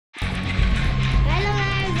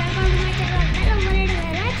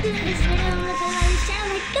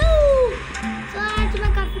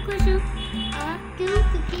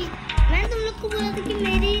बोला था कि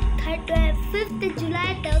मेरी 5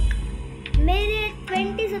 जुलाई तक मेरे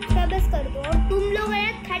 20 सब्सक्राइबर्स कर दो और तुम लोग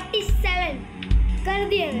हैं 37 कर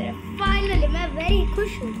दिए मेरे। फाइनली मैं वेरी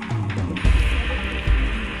खुश हूँ।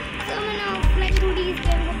 तो मैंने ऑफलाइन थोड़ी इस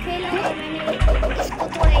गेम को खेला और मैंने इसको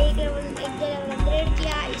थोड़ा एक लेवल अपग्रेड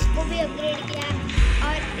किया, इसको भी अपग्रेड किया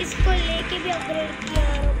और इसको लेके भी अपग्रेड किया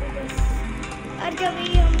और बस। और जब ही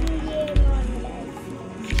हम ये नॉर्मल है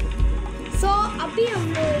सो अभी हम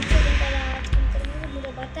लोग एक सेकंड का आवाज कम करेंगे।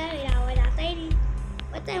 मुझे पता है मेरा आवाज आता ही नहीं,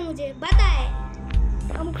 पता है मुझे, पता है।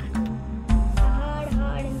 हम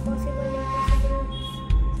हार्ड इम्पॉसिबल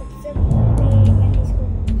सबसे पहले मैंने इसको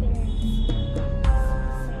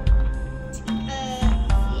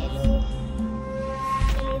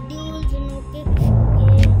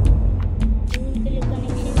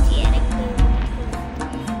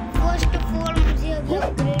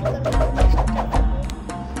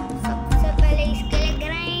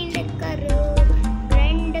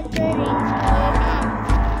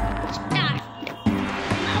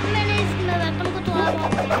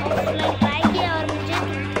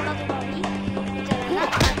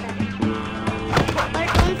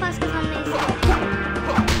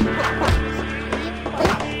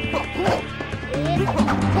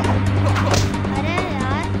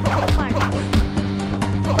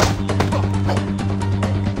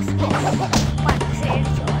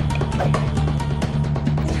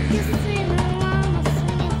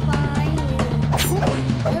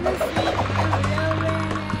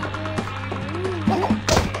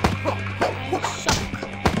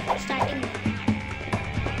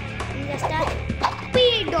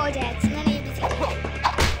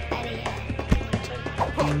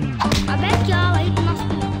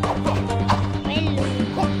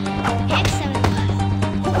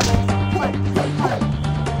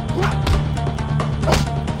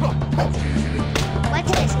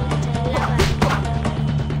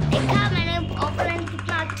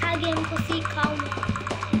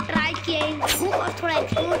थोड़ा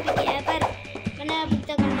एक्सप्लोर भी किया है पर मैंने अभी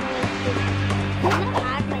तक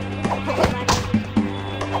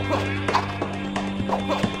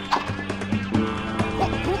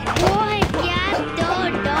वो है क्या दो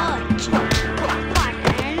डॉच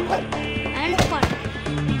एंड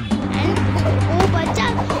वो बच्चा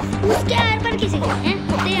उसके आर पर किसी को हैं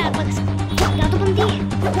तेरे आर पर जादूबंदी है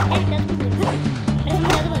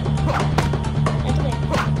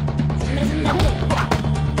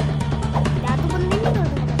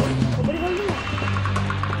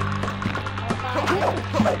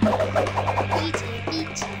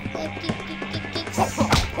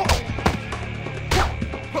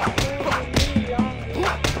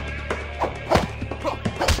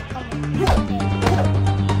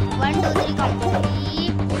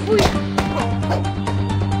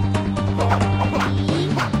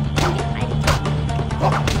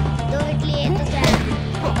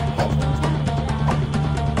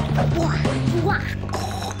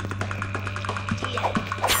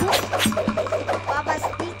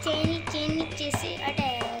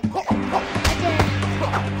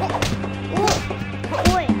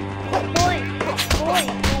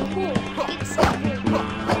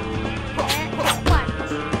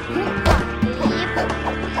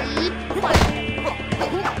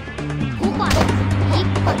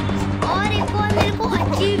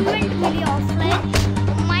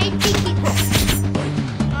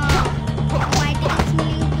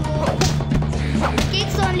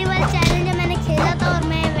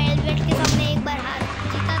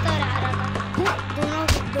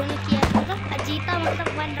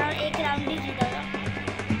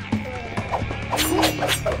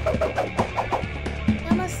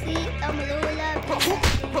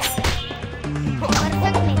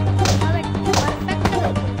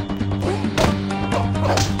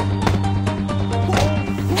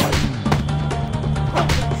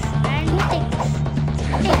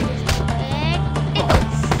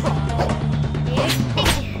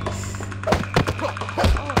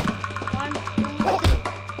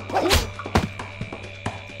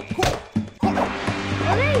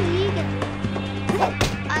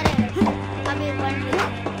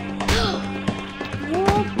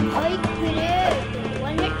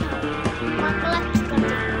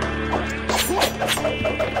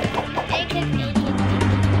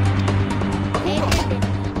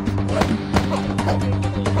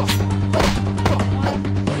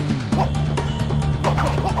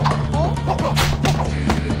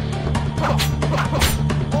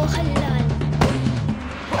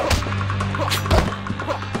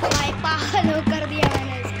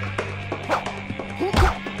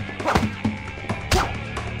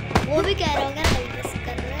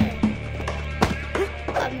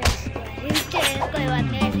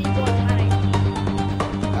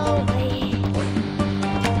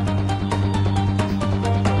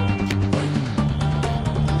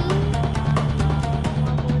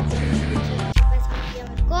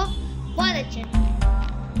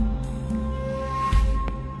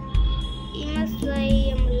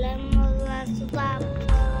clap.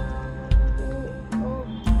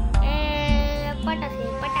 Patase,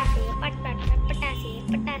 patase, pat pat pat, patase,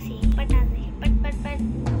 patase, patase, pat pat pat,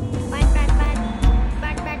 pat pat pat,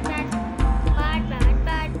 pat pat pat, pat pat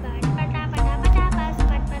pat, pat pata pata pata pas,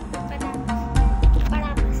 pat pat pat pata,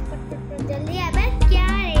 pata pas, pat pat pat. जल्दी आ बे, क्या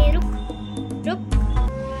है? रुक, रुक.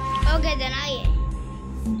 Okay, then आइए.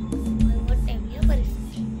 बहुत time लिया पर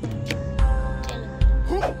चलो.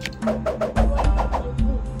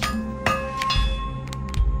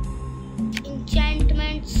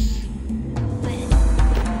 Enchantments.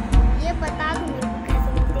 ये बता दो मेरे को कैसे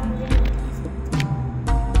मिलते हैं, मुझे नहीं पता.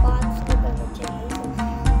 पांच को तो चाहिए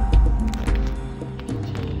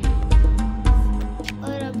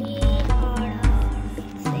और अभी हार्ड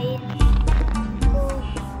से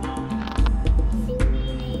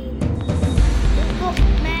को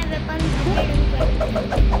मैं वेपन अपग्रेड करूंगा.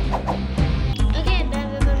 ओके, मैं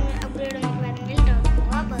वेपन में अपग्रेड होने के बाद मिलता हूँ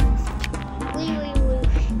वापस. वही वही वही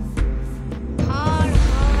हार्ड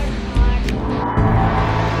हार्ड हार्ड.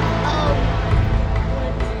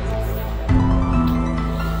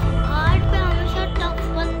 हार्ड पे हमेशा टफ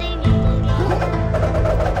बंदे ही मिलते हैं.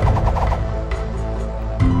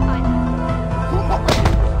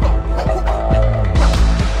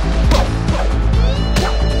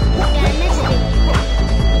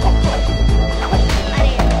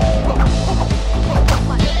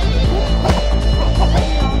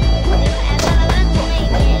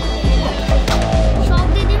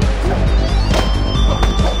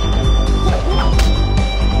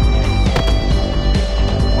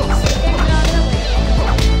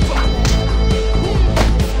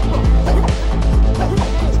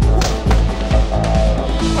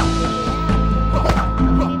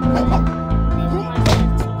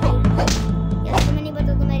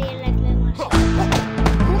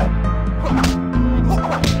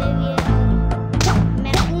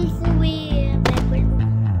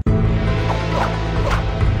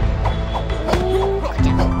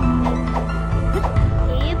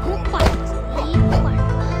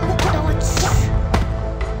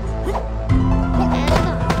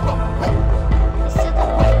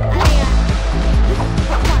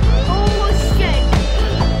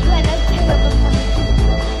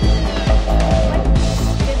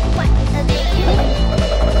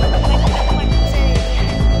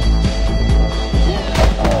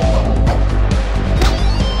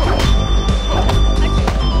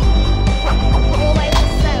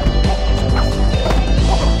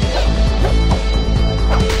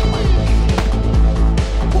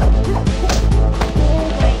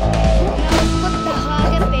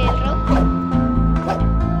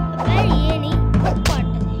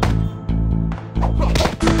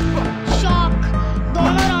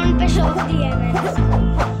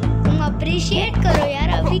 अप्रिशिएट करो यार,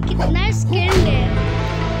 अभी कितना स्किल्ड है.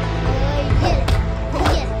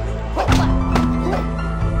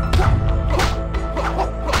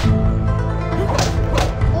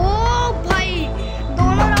 ओ भाई,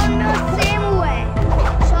 दोनों राउंड में सेम हुआ है.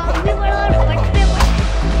 शॉक भी पड़ा और बट पे पड़ा.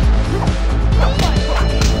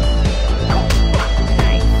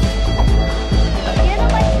 ये तो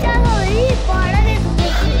बच्चा था भाई, पहाड़ा है.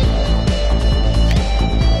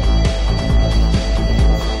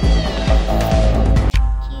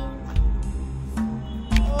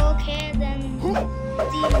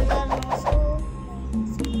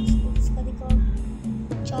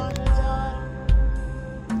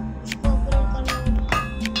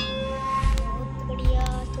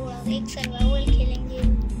 एक सर्वाइवल खेलेंगे.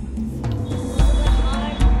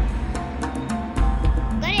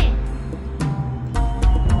 करें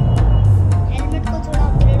हेलमेट को थोड़ा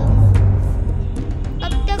अपग्रेड होगा.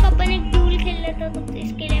 अब तक अपन एक ड्यूल खेल लेता, तो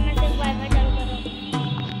इसके लिए मैं सिर्फ वाईफाई चालू कर रहा हूँ.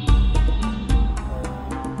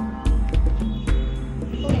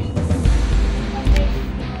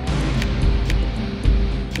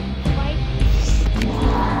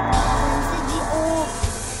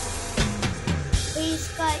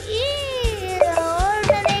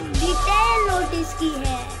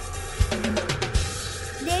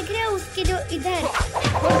 देख रहे हो उसकी जो इधर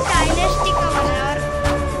वो डायनेस्टी का बना है. और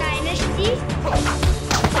डायनेस्टी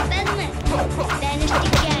पता है तुम्हें डायनेस्टी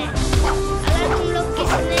क्या है? अगर तुम लोग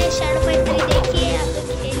किसी ने शैडो फाइटर देखी है या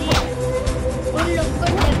फिर खेली है, उन लोग को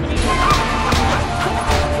डेफिनेटली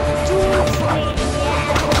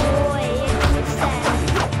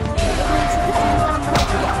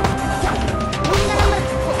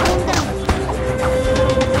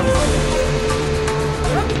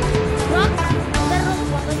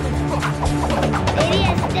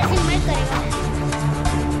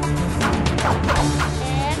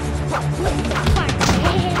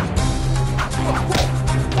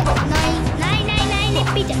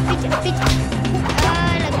Pizza.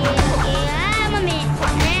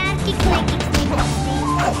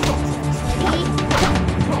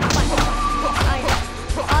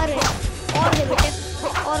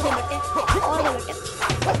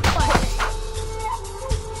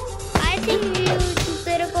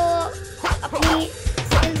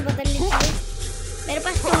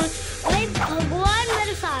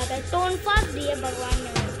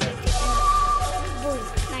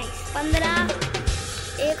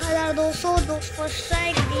 1200,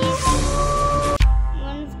 260, 20,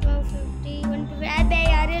 150, 150। अबे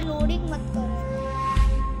यार ये लोडिंग मत कर।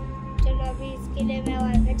 चलो अभी इसके लिए मैं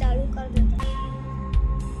वाईफाई चालू कर देता हूँ।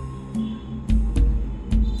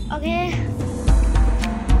 ओके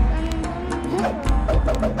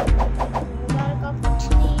का कुछ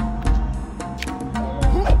नहीं,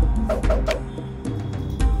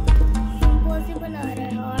 इम्पॉसिबल आ रहा है,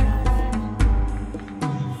 हार्ड आ रहा है।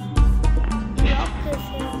 लॉक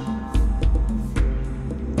कैसे है?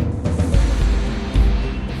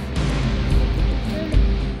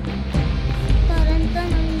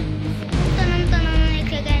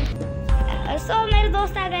 सो मेरे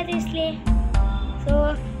दोस्त आ गए थे इसलिए। सो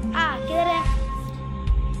किधर है?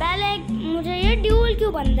 पहले मुझे ये ड्यूल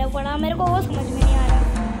क्यों बंद है पड़ा, मेरे को वो समझ में नहीं आ रहा।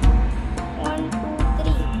 1 2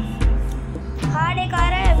 3 हार्ड एक आ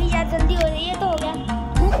रहा है। अभी यार जल्दी हो रही है तो हो गया।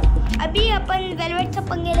 अभी अपन वेलवेट से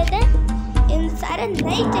पंगे लेते हैं। इन सारे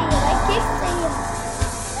नहीं चाहिए भाई, किस चाहिए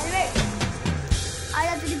वेलवेट?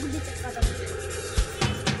 आजा तेरी बुद्धि चक्का दो।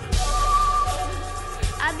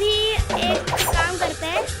 अभी एक काम करते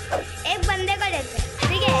हैं, एक बंदे को लेते हैं,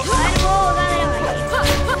 ठीक है? और वो होगा मेरा भाई।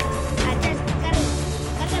 अच्छा कर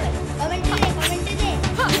कमेंट दे।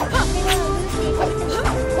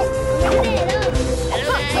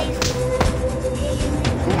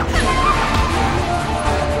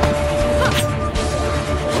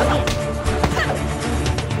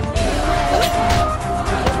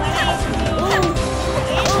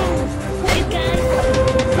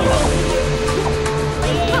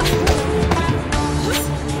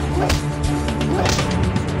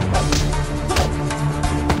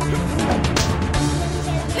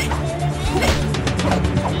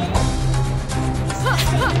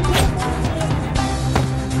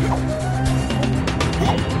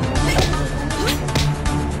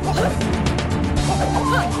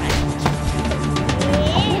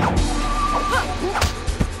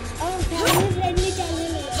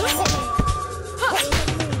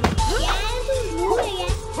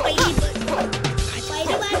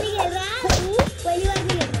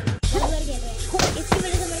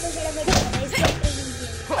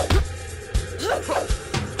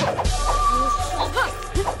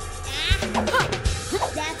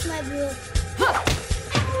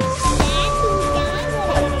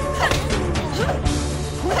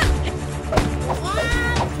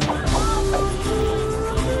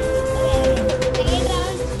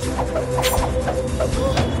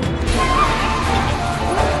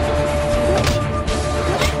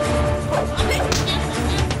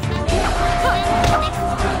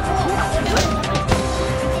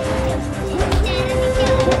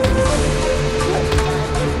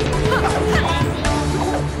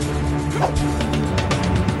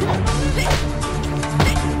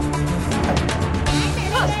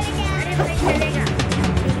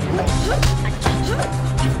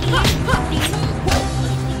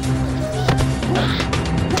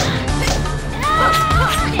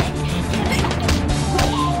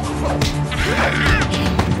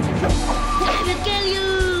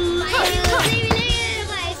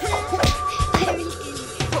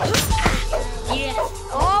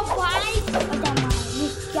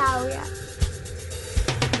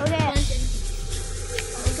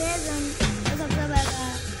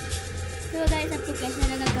 हेलो गाइस, आपको कैसा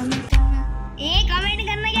लगा कमेंट करना। कमेंट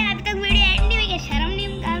करना क्या, अभी तक वीडियो एंड नहीं हुई क्या? शर्म नहीं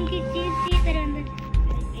काम की चीज थी तेरे अंदर।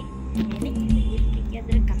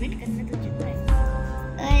 कमेंट करना तो चलता है।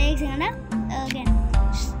 एक second. Okay,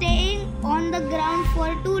 staying on the ground for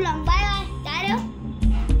to long. Bye bye. जा रहे हो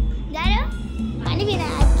पानी पीना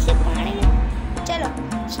है? अच्छे पानी। चलो,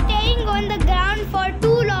 staying on the ground for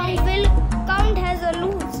to long will count as a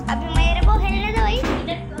loose. अभी मेरे को खेलने दो भाई।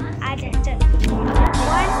 आजा चल।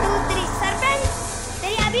 1 2 3 सरपंच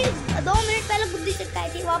तेरी अभी 2 मिनट पहले बुद्धि चटकाई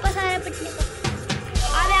थी, वापस आ रहा है पिटने को।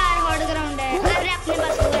 अरे यार हार्ड ग्राउंड है। अरे अपने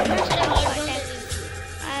पास हो गया ना।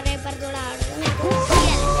 अरे पर थोड़ा हार्ड नहीं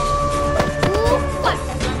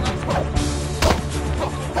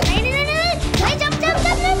जंप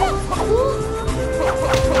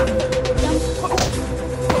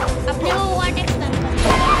अपने को वाटेक्स बंद कर।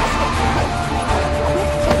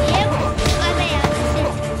 ये अरे यार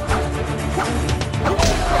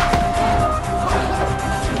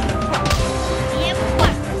ये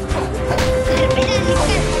पर घर पे जा,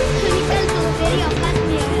 निकल तू, तेरी औकात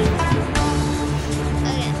नहीं है।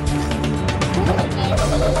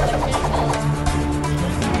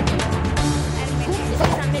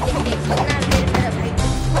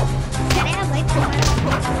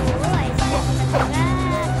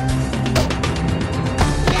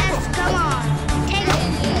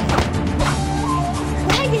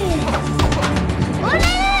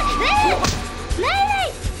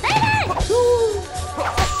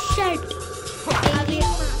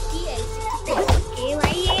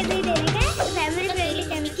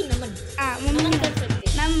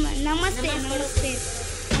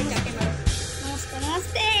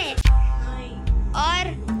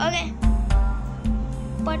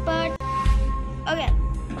 पट पट। ओके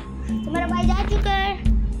तो मेरा भाई जा चुका है,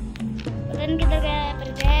 रन किधर गया है, पर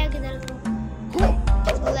गया किधर तो।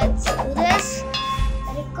 Let's do this.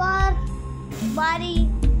 एक और बारी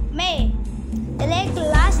में एक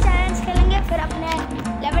लास्ट चैलेंज खेलेंगे, फिर अपने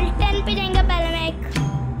लेवल 10 पे जाएंगे। पहले मैं एक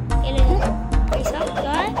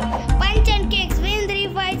punch and kicks win 3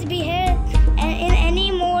 fights be here in any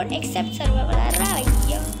mode except survival।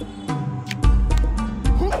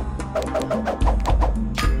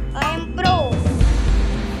 I am pro।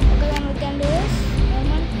 Okay, then we can do this.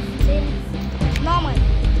 Normal.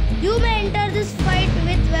 You may enter this fight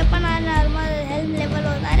with weapon or normal helm level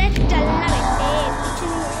on। अरे चलना बेटे, कुछ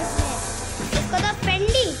नहीं है इसमें। इसको तो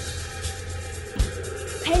Fendi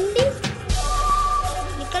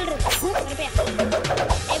निकल रहे।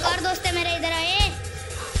 एक और दोस्त है मेरे, इधर आए।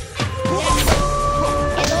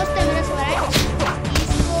 ये दोस्त है मेरा, सो रहा है।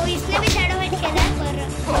 इसने भी शैडो फाइट खेला है, पर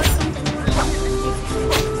बहुत कम चला।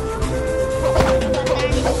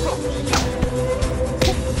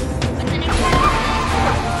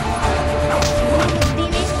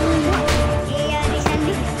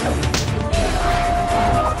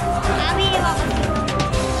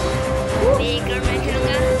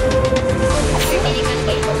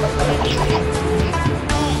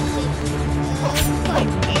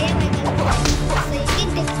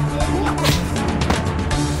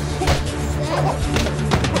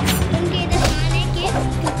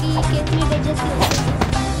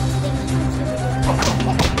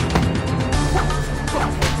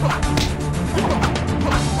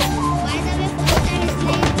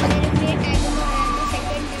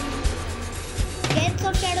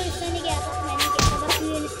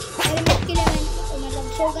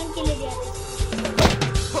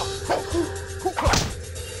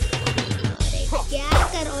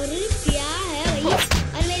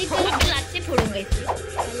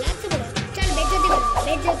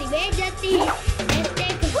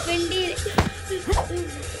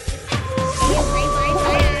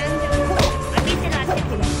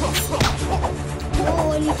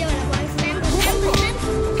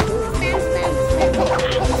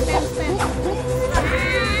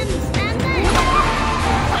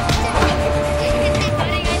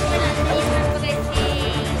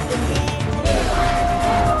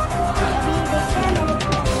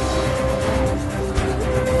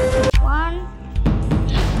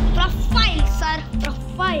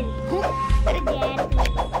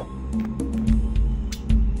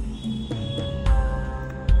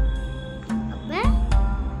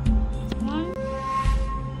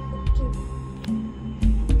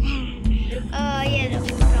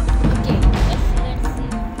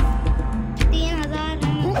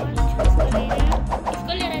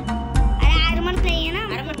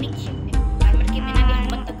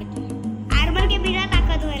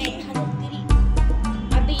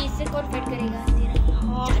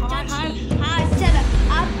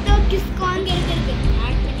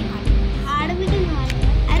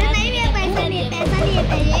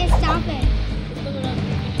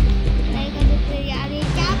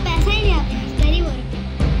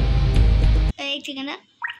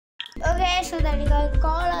 ओके सो दैट का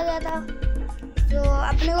कॉल आ गया था, तो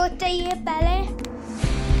अपने को चाहिए पहले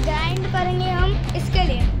ग्राइंड करेंगे हम इसके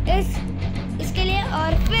लिए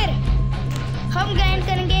और फिर हम ग्राइंड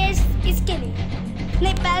करेंगे इसके लिए।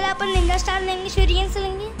 नहीं, पहले अपन निंजा स्टार लेंगे, शूरियन से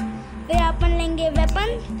लेंगे, फिर अपन लेंगे वेपन,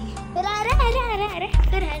 फिर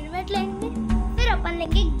फिर हेलमेट लेंगे, फिर अपन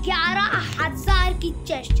लेंगे 11,000 की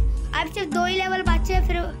चेस्ट। अब सिर्फ 2 ही लेवल बचे हैं,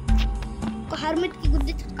 फिर हरमिट की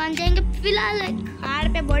गुद्दी चुटकान जाएंगे। फिलहाल हार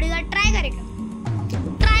पे बॉडीगार्ड ट्राई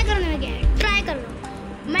करने में क्या है, ट्राई कर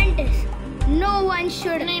लो। मेंटिस नो वन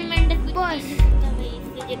शुड, नहीं मेंटिस बॉस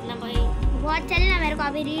जितना भाई बहुत चलना, मेरे को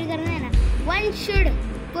अभी रीड करना है ना। One should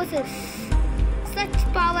possess such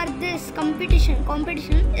power, this competition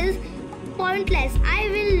is pointless. I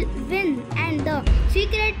will win and the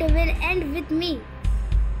secret will end with me।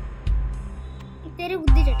 तेरे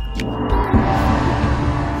गुद्दी चटका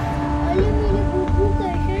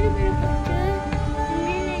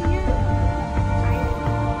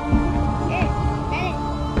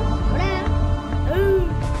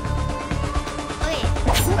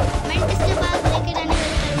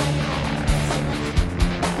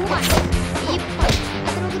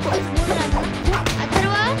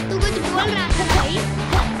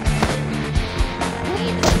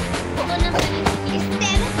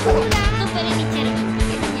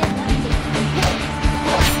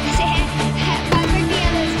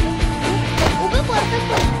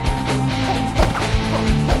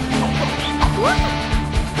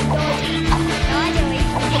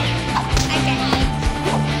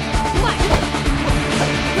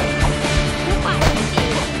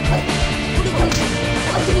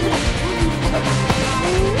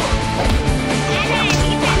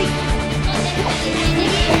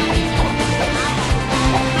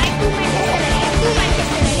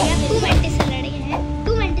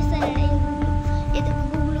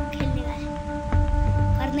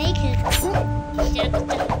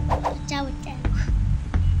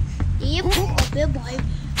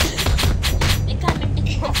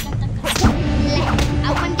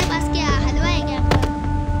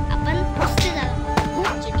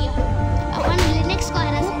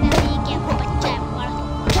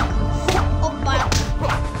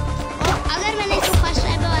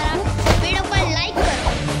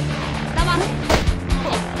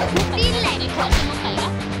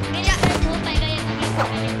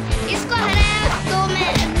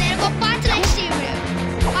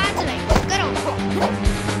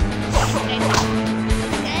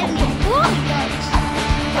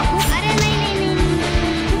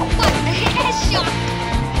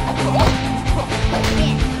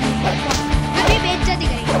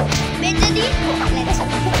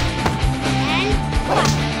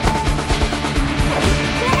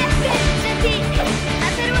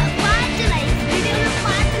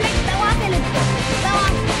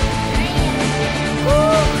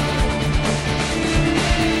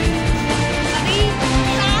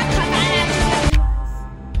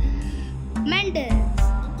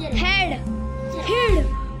Heed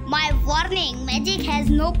my warning. Magic has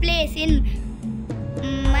no place in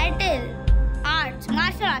martial arts.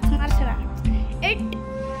 It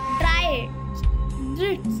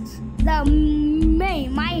drifts the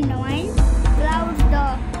mind, clouds the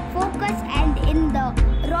focus, and in the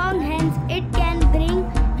wrong hands it can bring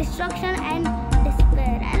destruction and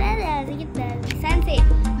despair. Sensei,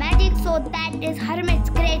 magic, so that is hermit's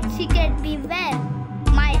great secret. Beware,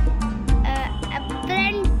 my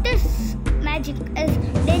apprentice. Magic is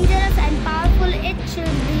dangerous and powerful. It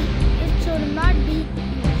should not be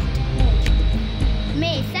used.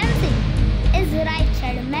 May Sensei is right,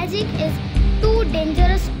 Shadow. Magic is too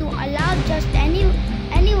dangerous to allow just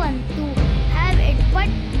anyone to have it. But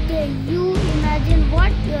you imagine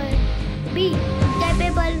what you'll be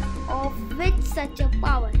capable of with such a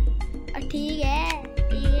power. ठीक है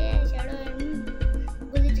Shadow,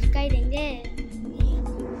 मुझे झटका ही देंगे।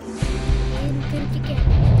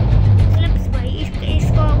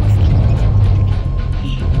 इसको उसकी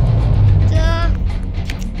तो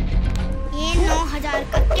ये 9000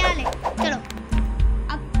 का क्या ले। चलो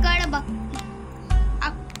अक्कड़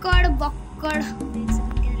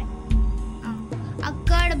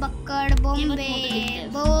बक्कड़ बॉम्बे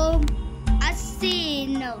बम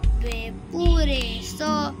 80-90 पूरे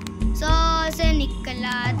 100 से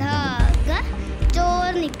निकला धागा, चोर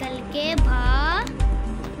निकल के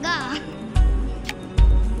भागा।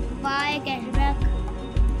 बाय कैशबैक,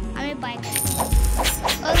 हमें बाय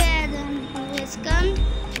ओके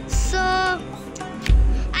सो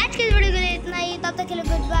आज के वीडियो के लिए इतना ही। तब तक के लिए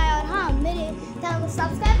गुड बाय। और हाँ, मेरे चैनल को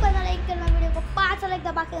सब्सक्राइब करना, लाइक करना, वीडियो को 5 लाइक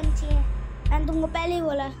दबा के करना चाहिए। मैंने तुमको पहले ही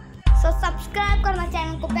बोला। सो सब्सक्राइब करना,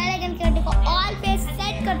 चैनल को बेल आइकन के घंटे को ऑल पे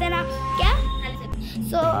सेट कर देना। क्या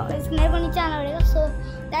सो मेरे को नीचे आना पड़ेगा। सो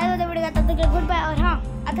वीडियो का तब तक के लिए गुड बाय। और हाँ,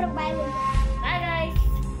 अगर बाय गाइस,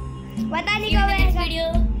 बता नहीं कब आएगा वीडियो।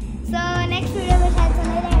 सो नेक्स्ट वीडियो में शायद से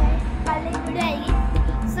नहीं रहेगा, कल एक वीडियो आएगी।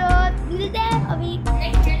 सो मिलते हैं अभी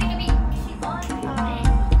नेक्स्ट वीडियो में किसी और सो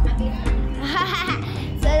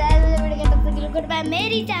वीडियो का तब तक के लिए गुड बाय।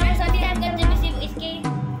 मेरी चैनल सब्सक्राइब कर देना, सिर्फ इसके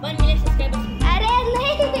 1 मिलियन सब्सक्राइबर। अरे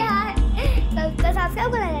नहीं यार, सब्सक्राइब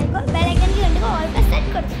करना है, बेल आइकन की घंटे को ऑल पे सेट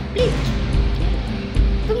कर दो प्लीज।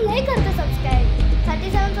 तुम नहीं करते सब्सक्राइब।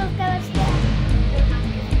 37 सब्सक्राइबर्स क्या है?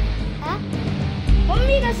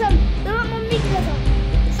 मम्मी कसम, तुम्हें मम्मी की कसम,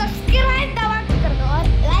 सब्सक्राइब दबा के कर दो और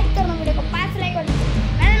लाइक करना वीडियो को 5 लाइक कर दो।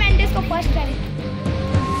 मैंने मेंटेस को फर्स्ट करी।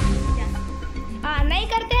 हाँ नहीं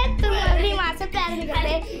करते तुम अपनी माँ से प्यार नहीं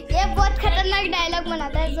करते। ये बहुत खतरनाक डायलॉग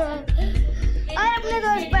बनाता है। और अपने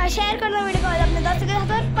दोस्त पर शेयर करना वीडियो को, अपने दोस्तों के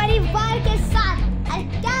साथ और परिवार के साथ।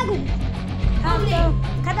 क्या हाँ तो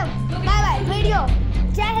खत्म, बाय बाय वीडियो।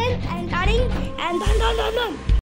 जय हिंद एंड